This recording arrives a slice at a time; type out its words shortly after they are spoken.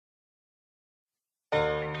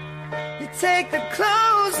take the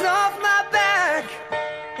clothes off my back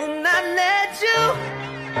and I let you,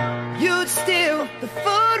 you'd steal the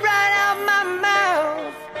food right out my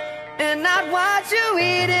mouth, and I'd watch you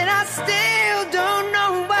eat it. I still don't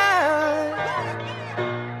know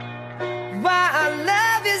why I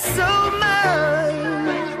love you so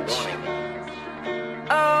much.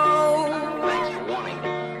 Oh,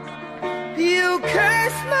 you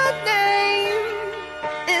curse my name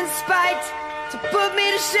in spite to put me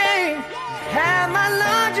to shame. Have my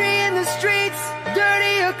laundry in the streets,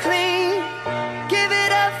 dirty or clean, give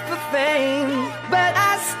it up for fame, but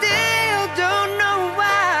I still don't know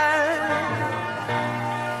why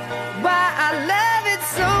I love it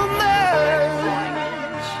so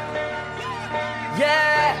much.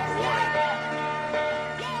 Yeah.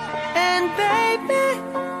 And baby,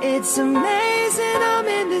 it's amazing I'm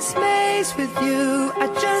in this maze with you. I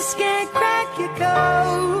just can't crack your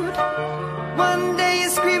code. One day you're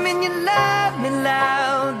screaming you love me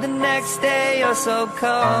loud, the next day you're so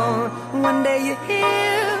cold. One day you're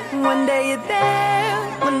here, one day you're there,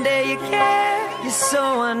 one day you care. You're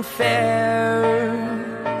so unfair.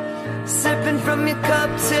 Sipping from your cup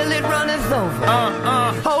till it runneth over.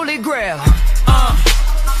 Holy grail.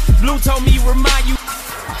 Blue told me remind you.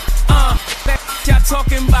 That y'all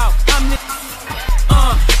talking about. I'm the.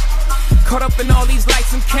 Caught up in all these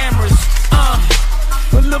lights and cameras.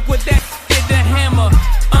 But look what that did to Hammer.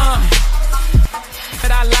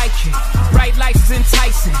 But I like it. Bright lights is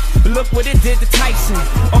enticing. But look what it did to Tyson.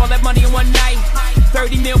 All that money in one night.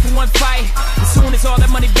 30 mil for one fight. As soon as all that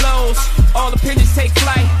money blows, all opinions take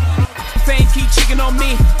flight. Fame keep cheating on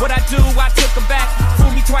me. What I do, I took her back.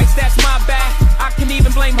 Fool me twice, that's my bad. I can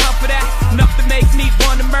even blame her for that. Enough to make me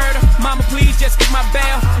want to murder. Mama, please just get my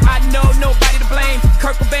bail. I know nobody to blame.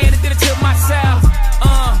 Kurt Cobain did it to myself.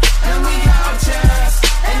 And we all just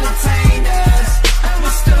entertainers, and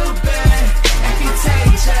we're stupid and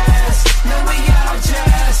contagious. No, we all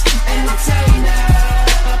just entertainers.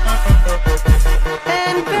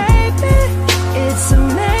 And baby, it's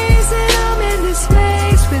amazing I'm in this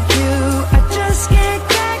place with you. I just can't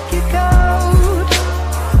crack your code.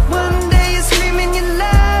 One day you're screaming you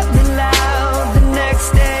love me loud, the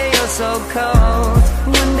next day you're so cold.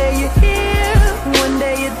 One day you're here, one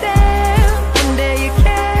day you're there, one day you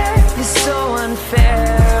care. You're so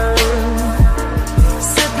unfair.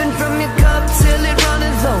 Sipping from your cup till it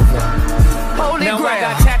runneth over. Holy now grail. I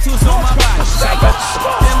got tattoos on my body.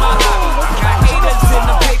 In my hobby. Got haters in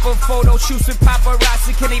the paper photo shoots with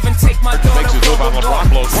paparazzi. Can't even take my daughter. Makes his move on LeBron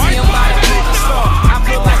blows. See him by the star. I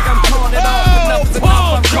feel like I'm pulling it off. Enough's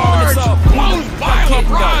enough, I'm calling this off. Blown by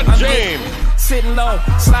LeBron James. Sitting low,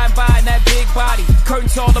 slide by in that big body.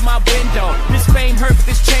 Curtains all in my window. This fame hurt, but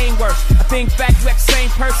this chain works. I think back, you act the same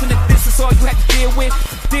person. If this is all you had to deal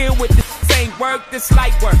with this ain't work, this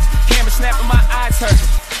light work. Camera snapping, my eyes hurt.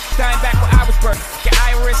 Dying back where I was birthed. Your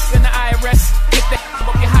iris and the IRS. Get that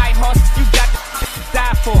up your high horse. You got to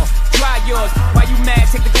die for. Try yours. Why you mad?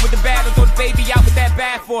 Take the good with the bad or throw the baby out with that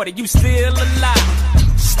bad for it. You still alive.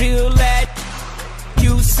 Still let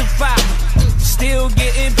you survive. Still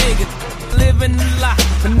getting bigger. Living a lot.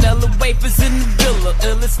 Vanilla wafers in the villa.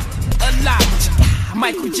 Illest alive.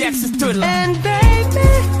 Michael Jackson's Thriller. And baby,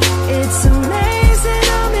 it's amazing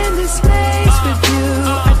I'm in this place with you.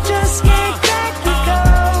 I just can't crack your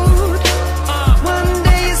code. One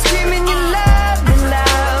day you're screaming you love me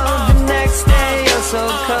loud, the next day you're so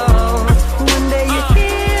cold. One day you're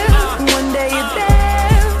here, one day you're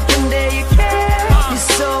there, one day you care. You're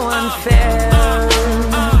so unfair.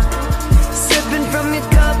 Sipping from your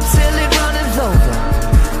cup till it runneth over.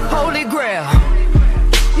 Holy grail.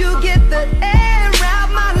 You get the air out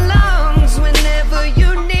my lungs whenever you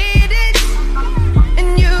need it,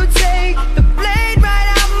 and you take the blade right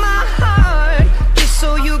out my heart just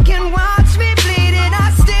so you can watch me bleed it.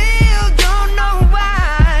 I still don't know why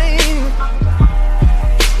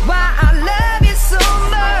I love you so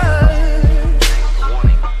much.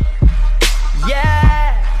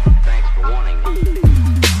 Yeah.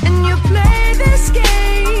 And you play this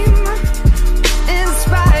game in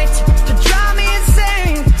spite to drive me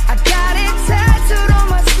insane. I got it tattooed on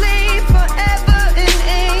my sleeve, forever in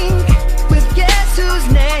ink, with guess whose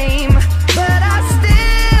name. But I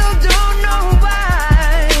still don't know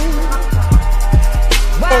why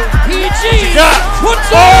PG!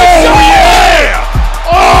 Oh yeah!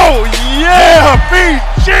 Oh yeah!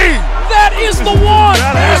 PG! That is the one!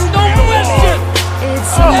 That is